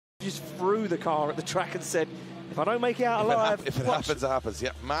just threw the car at the track and said, if I don't make it out alive... If it happens, it happens.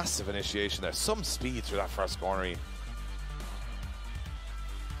 Yeah, massive initiation there. Some speed through that first corner.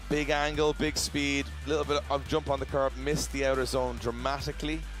 Big angle, big speed, a little bit of jump on the curb, missed the outer zone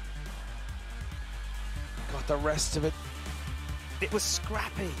dramatically. Got the rest of it. It was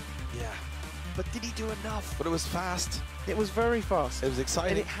scrappy. Yeah. But did he do enough? But it was fast. It was very fast. It was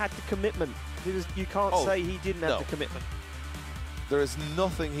exciting. And it had the commitment. You can't say he didn't have the commitment. There is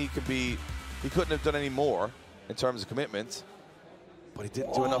nothing he couldn't have done any more in terms of commitment, but he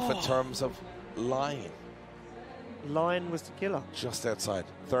didn't do enough in terms of line. Line was the killer. Just outside,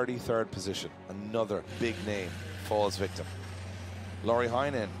 33rd position. Another big name falls victim. Lauri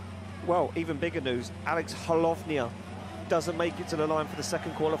Heinonen. Well, even bigger news, Alex Holovnia doesn't make it to the line for the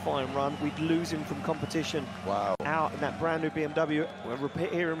second qualifying run. We'd lose him from competition. Wow. Out in that brand new BMW. We're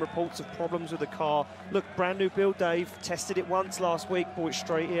hearing reports of problems with the car. Look, brand new build, Dave. Tested it once last week, brought it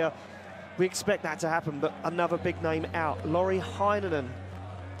straight here. We expect that to happen, but another big name out. Lauri Heinonen.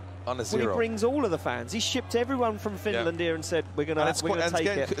 On a zero. Well, he brings all of the fans. He shipped everyone from Finland here and said, we're going to take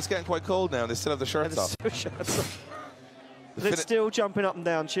it. It's getting quite cold now. They still have the shirts off. They're still jumping up and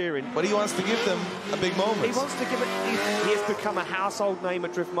down cheering. But he wants to give them a big moment. He wants to give it. He has become a household name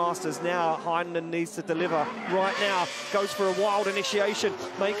at Drift Masters. Now Heinonen needs to deliver right now. Goes for a wild initiation.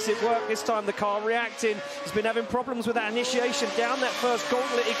 Makes it work this time. The car reacting. He's been having problems with that initiation. Down that first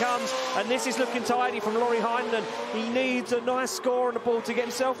gauntlet he comes. And this is looking tidy from Lauri Heinonen. He needs a nice score on the ball to get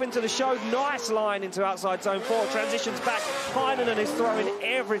himself into the show. Nice line into outside zone 4. Transitions back. Heinonen is throwing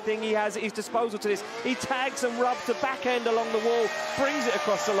everything he has at his disposal to this. He tags and rubs the back end along the wall, brings it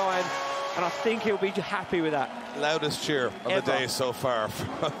across the line, and I think he'll be happy with that. Loudest cheer of the day so far.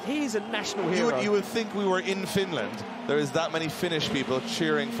 He's a national hero. You would think we were in Finland. There is that many Finnish people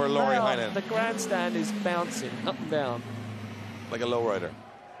cheering for Lauri Heinonen. The grandstand is bouncing up and down. Like a lowrider.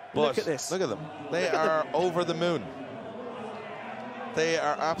 But look at this. Look at them. They are over the moon. They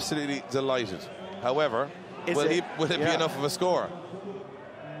are absolutely delighted. However, will it be enough of a score?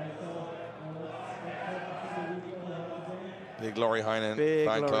 Big Lauri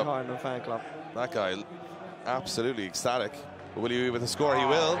Heinonen fan club. That guy, absolutely ecstatic. But will he be with a score? He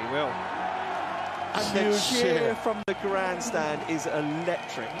will. He will. And the cheer from the grandstand is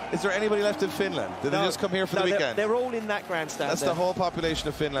electric. Is there anybody left in Finland? Did they just come here for the weekend? They're all in that grandstand. That's the whole population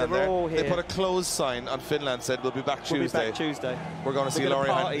of Finland. They're all here. They put a closed sign on Finland, said we'll be back Tuesday. We'll be back Tuesday. We're going to see Lauri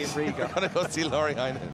Heinonen. Party in Riga. We're going to go see Lauri Heinonen.